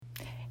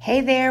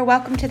Hey there,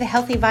 welcome to the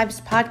Healthy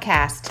Vibes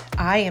Podcast.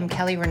 I am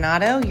Kelly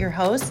Renato, your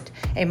host,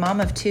 a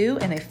mom of two,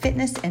 and a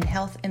fitness and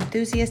health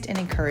enthusiast and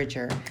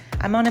encourager.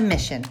 I'm on a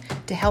mission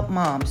to help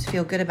moms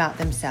feel good about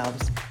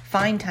themselves,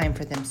 find time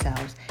for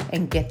themselves,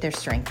 and get their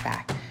strength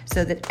back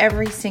so that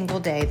every single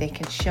day they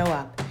can show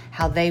up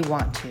how they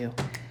want to.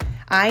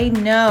 I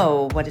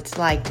know what it's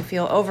like to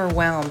feel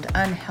overwhelmed,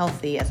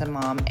 unhealthy as a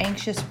mom,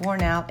 anxious,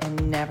 worn out,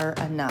 and never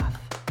enough.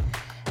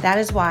 That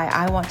is why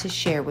I want to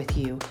share with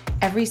you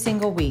every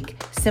single week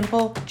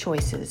simple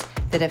choices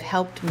that have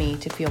helped me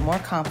to feel more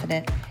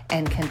confident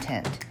and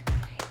content.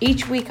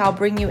 Each week I'll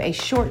bring you a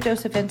short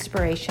dose of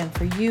inspiration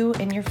for you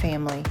and your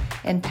family,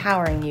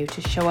 empowering you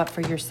to show up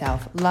for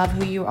yourself, love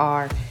who you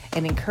are,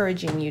 and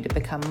encouraging you to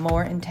become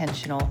more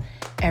intentional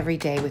every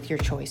day with your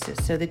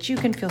choices so that you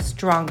can feel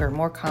stronger,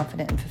 more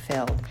confident, and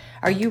fulfilled.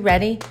 Are you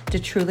ready to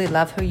truly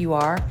love who you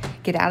are?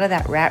 Get out of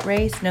that rat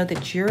race, know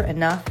that you're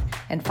enough,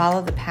 and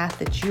follow the path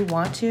that you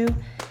want to?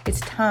 It's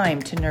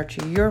time to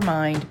nurture your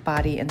mind,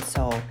 body, and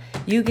soul.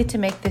 You get to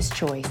make this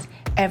choice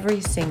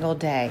every single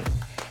day,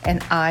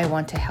 and I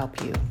want to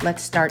help you.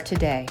 Let's start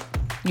today.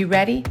 You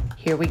ready?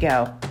 Here we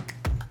go.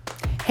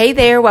 Hey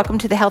there, welcome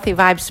to the Healthy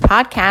Vibes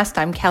Podcast.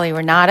 I'm Kelly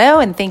Renato,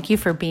 and thank you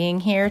for being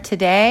here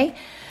today.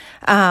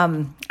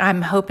 I'm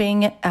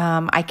hoping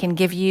I can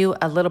give you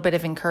a little bit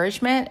of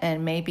encouragement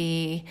and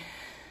maybe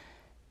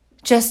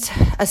just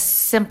a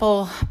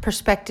simple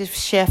perspective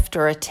shift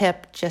or a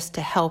tip just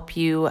to help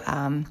you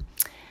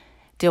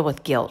deal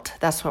with guilt.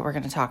 That's what we're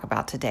going to talk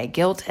about today,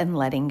 guilt and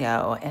letting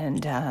go.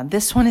 And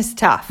this one is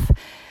tough.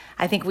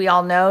 I think we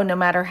all know, no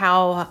matter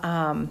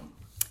how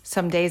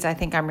some days I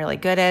think I'm really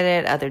good at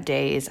it, other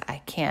days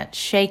I can't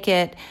shake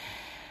it.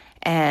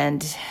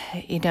 And,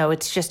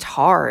 it's just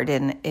hard,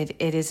 and it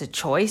is a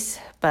choice,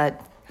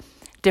 but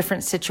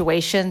different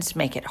situations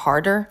make it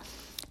harder.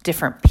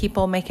 Different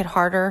people make it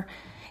harder.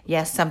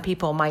 Yes, some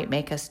people might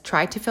make us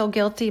try to feel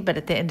guilty, but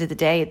at the end of the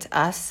day, it's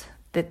us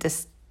that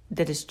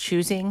is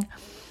choosing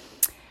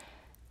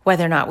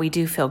whether or not we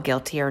do feel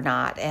guilty or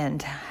not.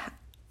 And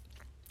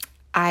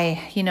I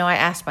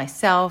ask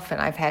myself, and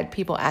I've had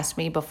people ask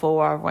me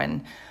before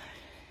when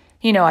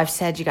I've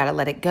said, you got to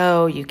let it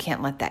go. You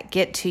can't let that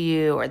get to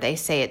you, or they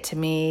say it to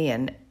me.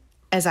 And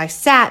as I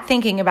sat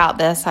thinking about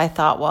this, I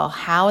thought, well,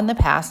 how in the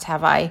past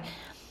have I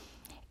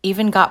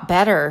even got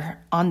better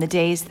on the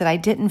days that I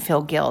didn't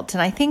feel guilt?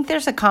 And I think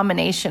there's a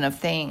combination of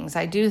things.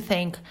 I do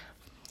think,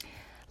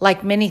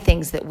 like many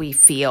things that we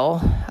feel,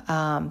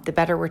 the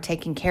better we're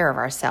taking care of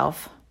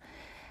ourselves,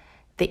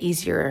 the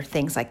easier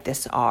things like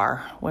this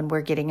are. When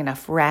we're getting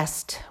enough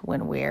rest,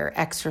 when we're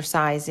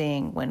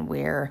exercising, when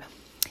we're,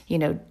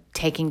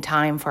 taking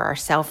time for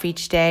ourselves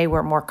each day,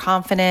 we're more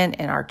confident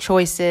in our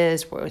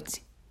choices.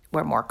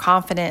 We're more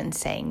confident in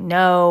saying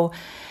no.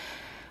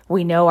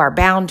 We know our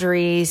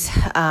boundaries.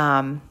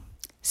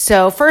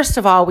 So first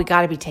of all, we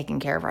got to be taking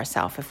care of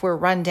ourselves. If we're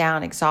run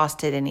down,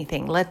 exhausted,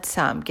 anything, let's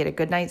get a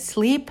good night's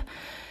sleep.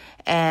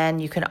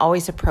 And you can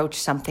always approach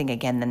something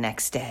again the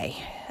next day.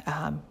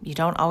 You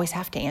don't always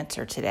have to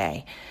answer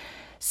today.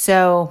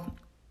 So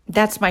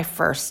that's my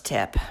first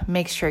tip.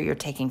 Make sure you're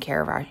taking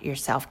care of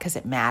yourself, because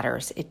it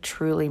matters. It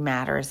truly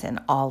matters in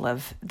all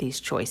of these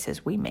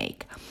choices we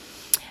make.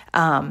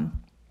 And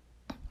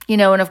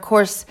of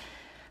course,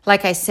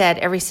 like I said,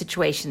 every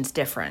situation's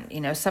different.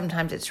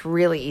 Sometimes it's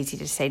really easy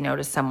to say no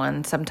to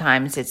someone.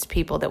 Sometimes it's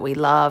people that we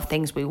love,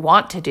 things we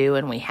want to do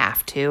and we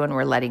have to, and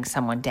we're letting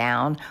someone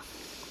down.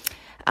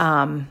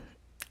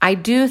 I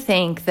do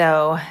think,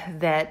 though,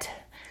 that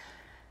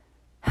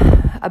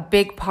a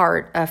big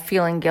part of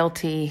feeling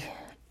guilty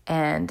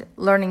and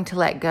learning to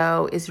let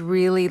go is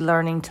really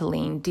learning to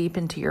lean deep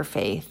into your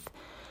faith.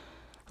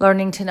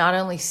 Learning to not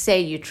only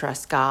say you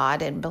trust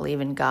God and believe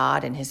in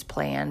God and His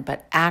plan,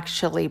 but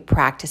actually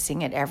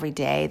practicing it every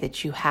day,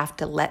 that you have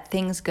to let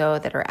things go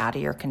that are out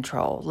of your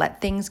control.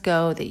 Let things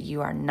go that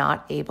you are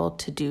not able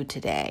to do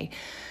today.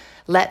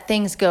 Let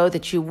things go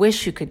that you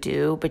wish you could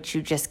do, but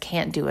you just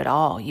can't do it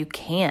all. You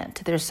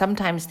can't. There's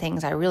sometimes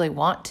things I really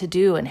want to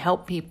do and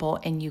help people,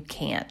 and you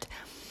can't.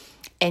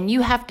 And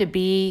you have to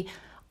be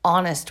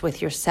honest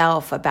with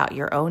yourself about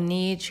your own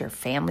needs, your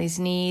family's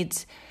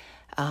needs,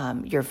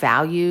 your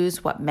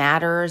values, what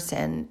matters,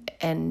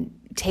 and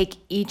take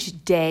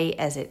each day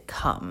as it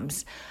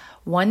comes.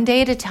 One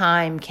day at a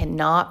time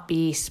cannot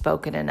be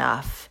spoken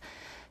enough.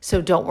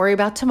 So don't worry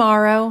about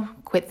tomorrow.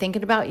 Quit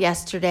thinking about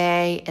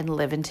yesterday and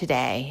live in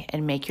today,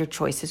 and make your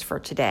choices for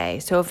today.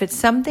 So if it's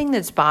something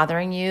that's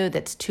bothering you,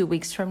 that's 2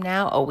 weeks from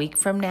now, a week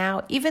from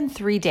now, even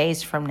 3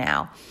 days from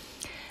now,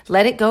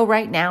 let it go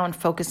right now and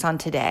focus on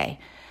today.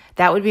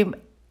 That would be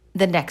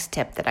the next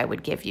tip that I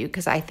would give you,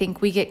 because I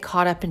think we get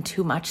caught up in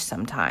too much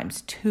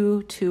sometimes,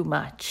 too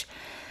much.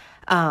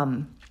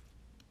 But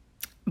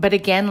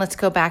again, let's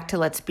go back to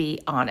let's be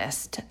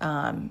honest.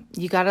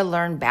 You got to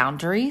learn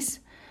boundaries,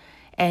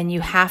 and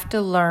you have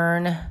to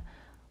learn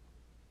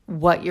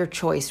what your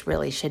choice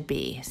really should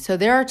be. So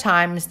there are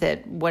times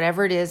that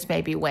whatever it is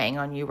may be weighing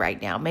on you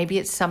right now. Maybe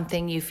it's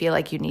something you feel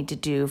like you need to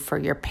do for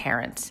your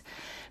parents.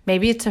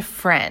 Maybe it's a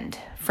friend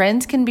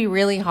Friends can be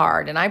really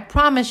hard. And I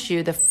promise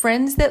you, the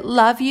friends that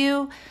love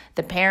you,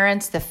 the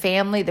parents, the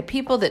family, the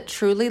people that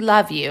truly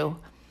love you,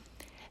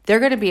 they're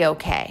going to be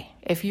okay.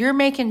 If you're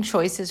making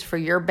choices for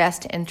your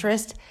best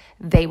interest,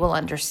 they will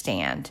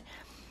understand.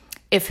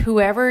 If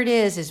whoever it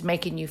is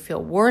making you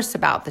feel worse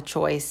about the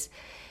choice,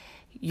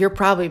 you're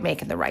probably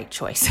making the right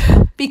choice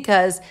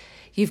because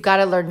you've got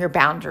to learn your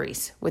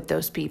boundaries with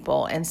those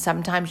people. And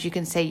sometimes you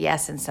can say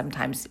yes and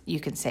sometimes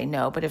you can say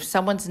no. But if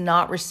someone's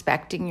not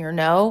respecting your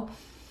no,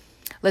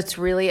 let's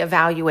really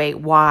evaluate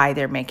why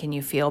they're making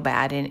you feel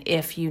bad and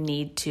if you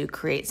need to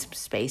create some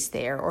space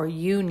there or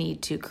you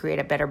need to create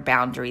a better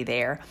boundary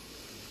there.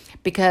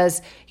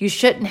 Because you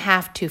shouldn't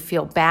have to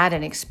feel bad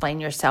and explain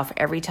yourself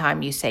every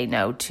time you say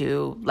no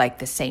to like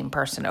the same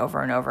person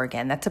over and over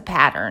again. That's a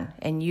pattern.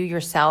 And you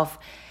yourself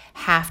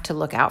have to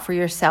look out for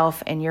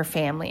yourself and your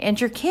family and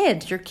your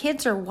kids. Your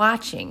kids are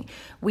watching.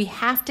 We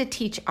have to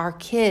teach our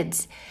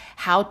kids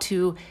how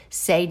to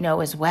say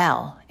no as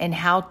well and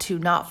how to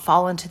not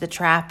fall into the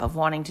trap of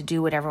wanting to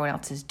do what everyone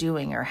else is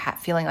doing or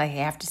feeling like they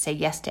have to say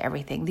yes to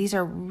everything. These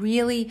are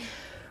really,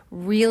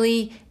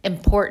 really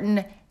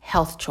important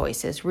health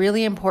choices,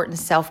 really important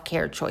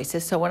self-care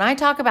choices. So when I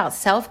talk about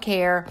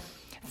self-care,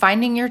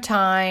 finding your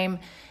time,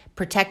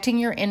 protecting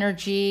your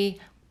energy,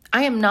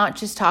 I am not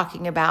just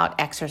talking about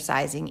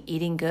exercising,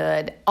 eating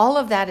good. All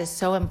of that is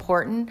so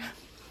important,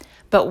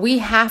 but we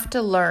have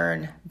to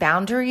learn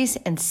boundaries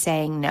and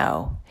saying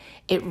no.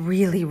 It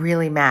really,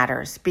 really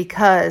matters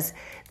because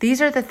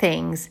these are the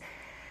things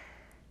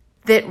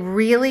that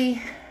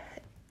really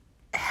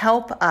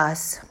help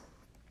us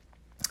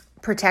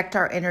protect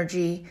our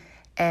energy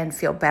and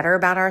feel better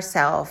about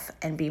ourselves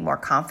and be more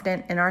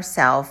confident in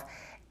ourselves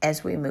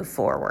as we move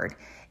forward.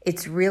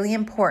 It's really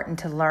important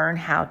to learn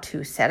how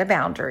to set a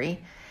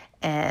boundary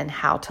and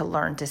how to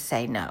learn to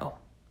say no.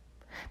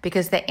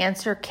 Because the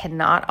answer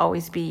cannot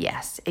always be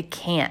yes. It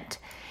can't.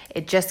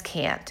 It just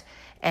can't.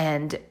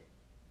 And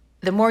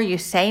the more you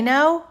say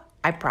no,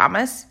 I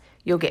promise,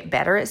 you'll get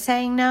better at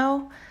saying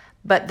no.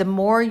 But the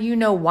more you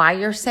know why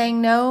you're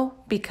saying no,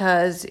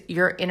 because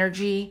your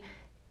energy,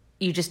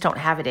 you just don't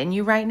have it in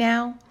you right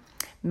now.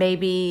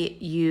 Maybe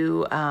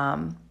you're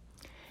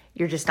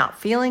just not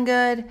feeling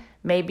good.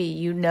 Maybe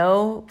you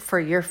know for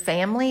your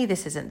family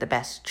this isn't the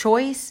best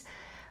choice,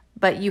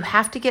 but you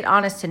have to get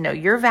honest and know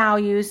your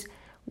values,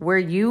 where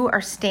you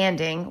are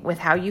standing with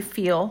how you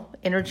feel,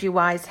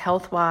 energy-wise,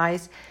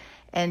 health-wise,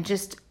 and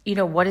just,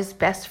 what is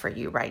best for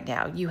you right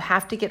now. You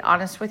have to get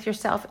honest with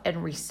yourself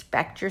and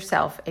respect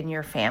yourself and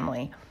your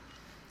family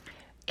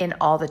in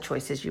all the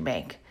choices you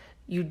make.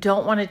 You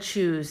don't want to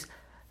choose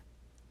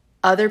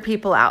other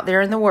people out there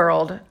in the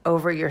world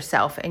over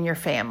yourself and your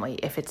family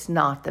if it's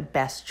not the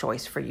best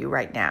choice for you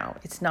right now.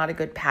 It's not a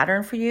good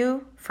pattern for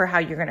you for how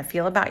you're going to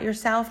feel about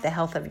yourself, the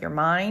health of your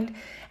mind,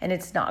 and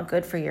it's not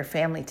good for your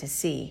family to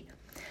see.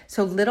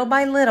 So little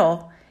by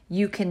little,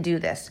 you can do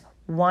this,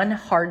 one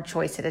hard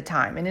choice at a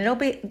time, and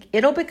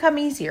it'll become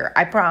easier,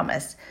 I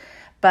promise.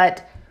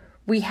 But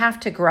we have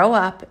to grow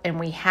up and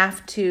we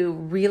have to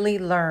really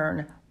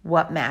learn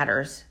what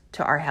matters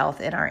to our health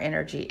and our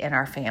energy and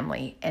our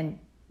family, and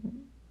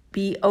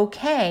be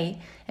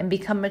okay and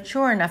become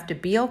mature enough to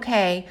be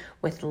okay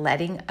with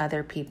letting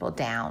other people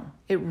down.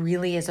 It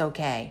really is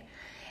okay.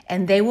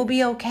 And they will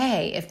be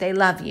okay if they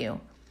love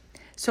you.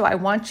 So I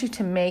want you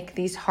to make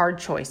these hard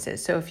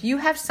choices. So if you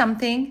have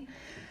something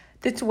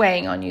that's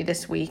weighing on you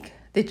this week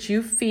that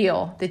you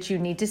feel that you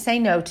need to say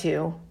no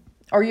to,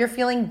 or you're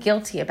feeling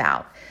guilty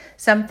about,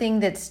 something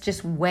that's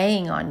just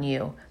weighing on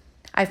you,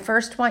 I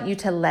first want you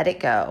to let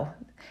it go.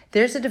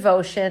 There's a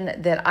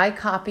devotion that I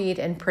copied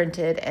and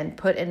printed and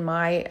put in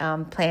my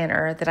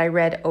planner that I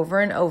read over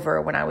and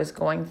over when I was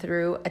going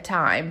through a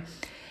time.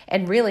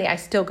 And really, I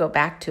still go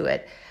back to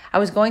it. I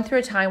was going through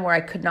a time where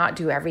I could not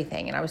do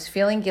everything, and I was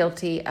feeling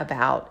guilty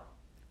about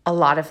a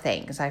lot of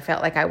things. I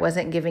felt like I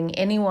wasn't giving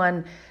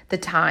anyone the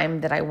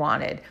time that I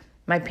wanted.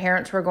 My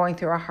parents were going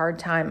through a hard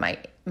time. My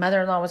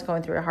mother-in-law was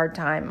going through a hard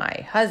time.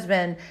 My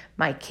husband,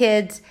 my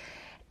kids.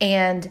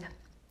 And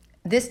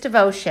this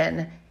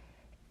devotion,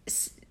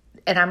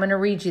 and I'm going to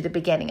read you the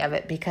beginning of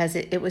it because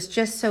it was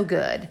just so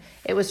good.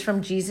 It was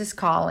from Jesus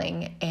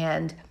Calling,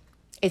 and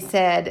it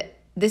said,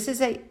 This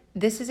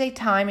is a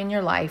time in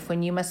your life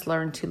when you must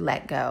learn to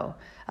let go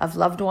of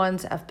loved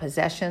ones, of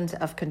possessions,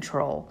 of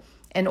control.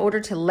 In order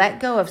to let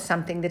go of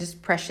something that is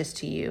precious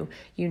to you,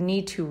 you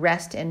need to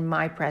rest in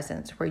my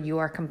presence where you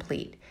are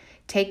complete.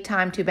 Take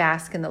time to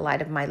bask in the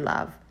light of my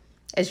love.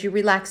 As you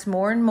relax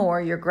more and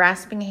more, your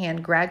grasping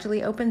hand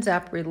gradually opens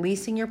up,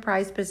 releasing your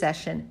prized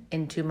possession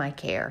into my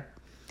care.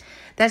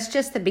 That's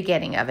just the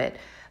beginning of it,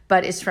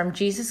 but it's from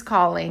Jesus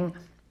Calling,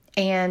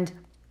 and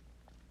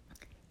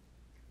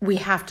we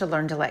have to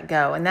learn to let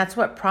go. And that's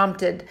what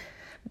prompted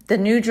the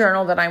new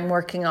journal that I'm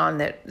working on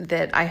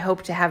that I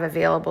hope to have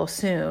available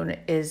soon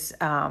is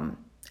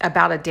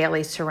about a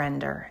daily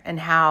surrender and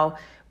how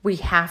we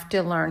have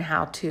to learn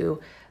how to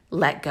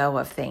let go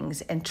of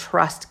things and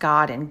trust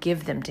God and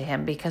give them to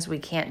Him because we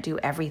can't do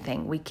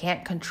everything. We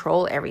can't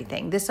control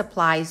everything. This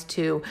applies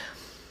to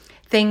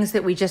things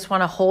that we just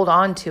want to hold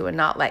on to and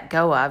not let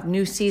go of,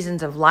 new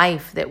seasons of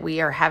life that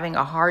we are having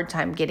a hard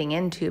time getting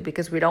into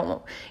because we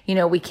don't,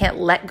 we can't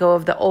let go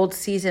of the old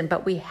season,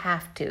 but we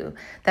have to.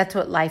 That's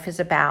what life is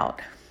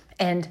about.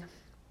 And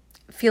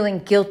feeling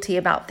guilty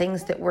about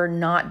things that we're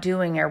not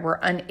doing or we're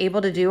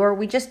unable to do or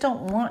we just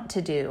don't want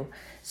to do.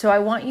 So I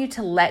want you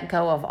to let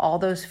go of all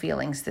those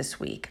feelings this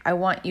week. I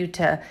want you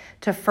to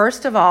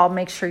first of all,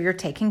 make sure you're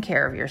taking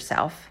care of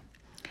yourself.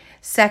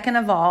 Second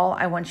of all,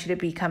 I want you to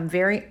become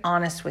very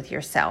honest with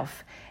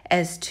yourself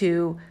as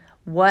to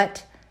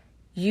what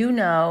you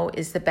know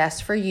is the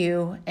best for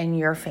you and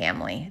your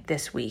family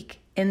this week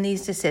in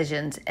these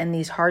decisions and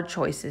these hard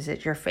choices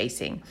that you're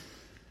facing.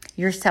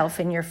 Yourself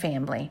and your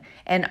family.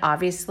 And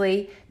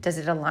obviously, does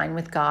it align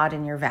with God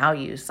and your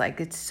values?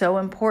 It's so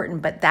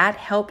important, but that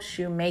helps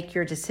you make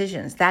your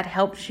decisions. That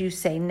helps you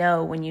say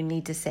no when you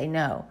need to say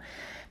no.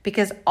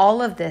 Because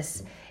all of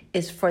this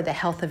is for the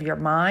health of your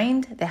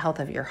mind, the health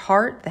of your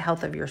heart, the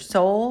health of your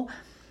soul.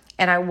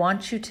 And I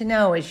want you to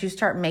know as you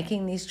start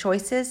making these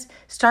choices,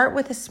 start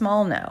with a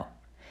small no.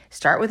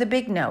 Start with a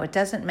big no. It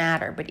doesn't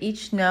matter, but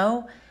each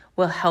no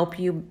will help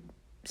you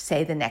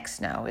say the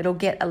next no. It'll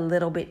get a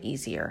little bit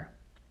easier.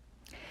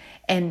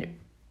 And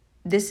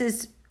this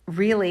is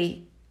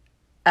really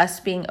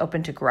us being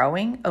open to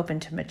growing, open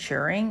to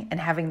maturing, and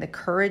having the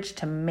courage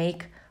to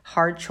make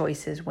hard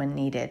choices when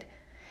needed.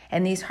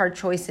 And these hard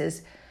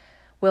choices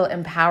will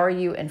empower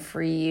you and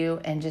free you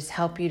and just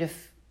help you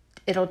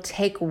it'll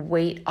take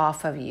weight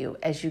off of you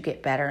as you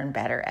get better and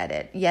better at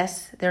it.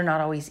 Yes, they're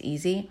not always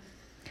easy,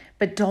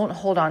 but don't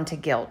hold on to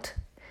guilt.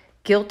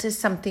 Guilt is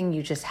something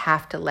you just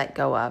have to let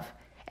go of.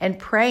 And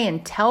pray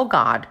and tell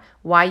God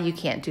why you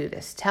can't do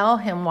this. Tell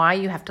him why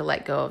you have to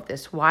let go of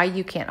this, why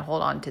you can't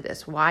hold on to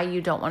this, why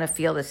you don't want to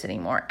feel this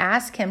anymore.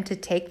 Ask him to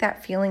take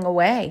that feeling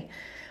away.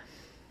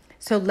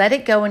 So let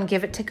it go and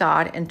give it to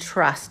God and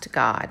trust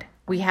God.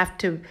 We have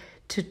to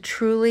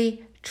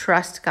truly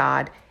trust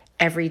God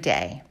every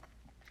day.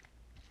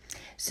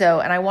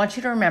 And I want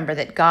you to remember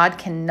that God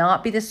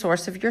cannot be the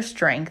source of your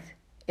strength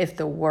if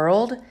the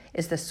world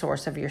is the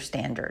source of your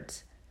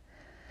standards.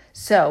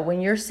 So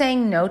when you're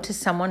saying no to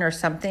someone or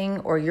something,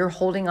 or you're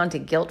holding on to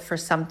guilt for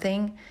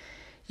something,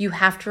 you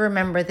have to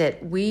remember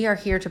that we are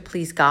here to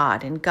please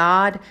God, and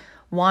God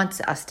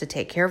wants us to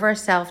take care of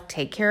ourselves,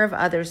 take care of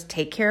others,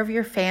 take care of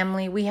your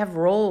family. We have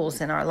roles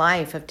in our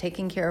life of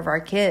taking care of our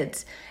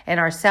kids and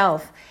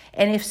ourselves.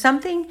 And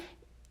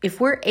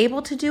if we're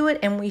able to do it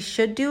and we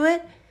should do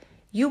it,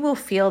 you will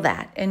feel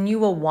that and you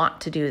will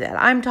want to do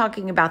that. I'm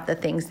talking about the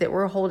things that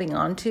we're holding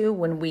on to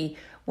when we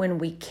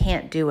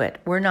can't do it.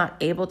 We're not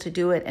able to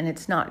do it, and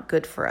it's not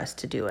good for us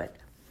to do it.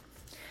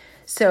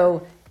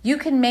 So you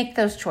can make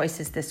those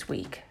choices this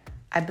week.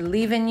 I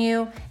believe in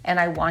you, and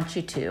I want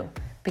you to,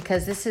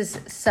 because this is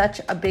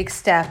such a big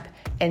step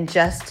in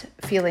just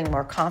feeling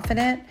more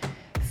confident,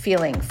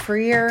 feeling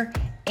freer,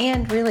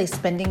 and really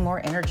spending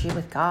more energy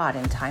with God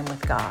and time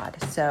with God.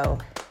 So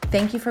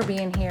thank you for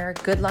being here.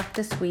 Good luck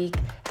this week.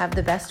 Have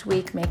the best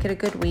week. Make it a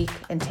good week,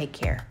 and take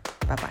care.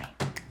 Bye-bye.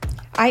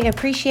 I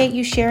appreciate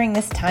you sharing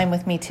this time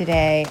with me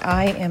today.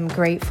 I am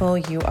grateful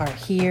you are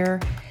here.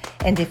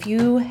 And if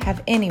you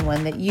have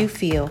anyone that you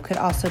feel could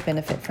also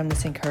benefit from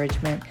this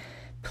encouragement,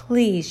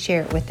 please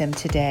share it with them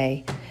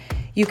today.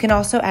 You can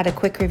also add a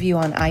quick review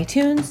on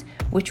iTunes,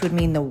 which would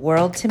mean the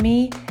world to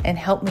me and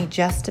help me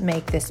just to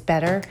make this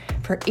better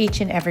for each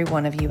and every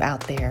one of you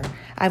out there.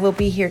 I will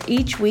be here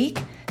each week,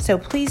 so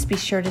please be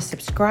sure to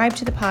subscribe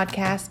to the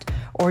podcast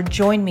or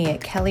join me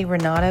at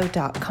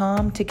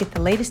kellyrenato.com to get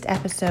the latest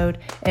episode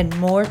and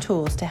more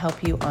tools to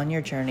help you on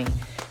your journey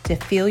to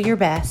feel your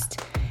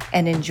best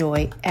and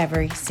enjoy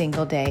every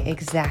single day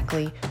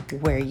exactly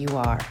where you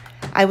are.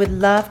 I would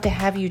love to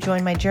have you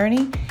join my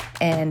journey,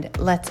 and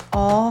let's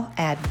all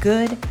add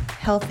good,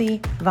 healthy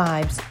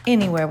vibes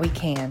anywhere we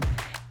can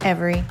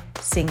every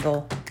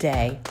single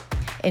day.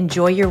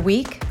 Enjoy your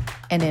week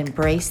and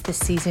embrace the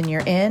season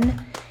you're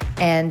in,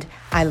 and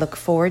I look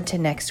forward to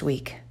next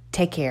week.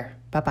 Take care.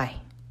 Bye-bye.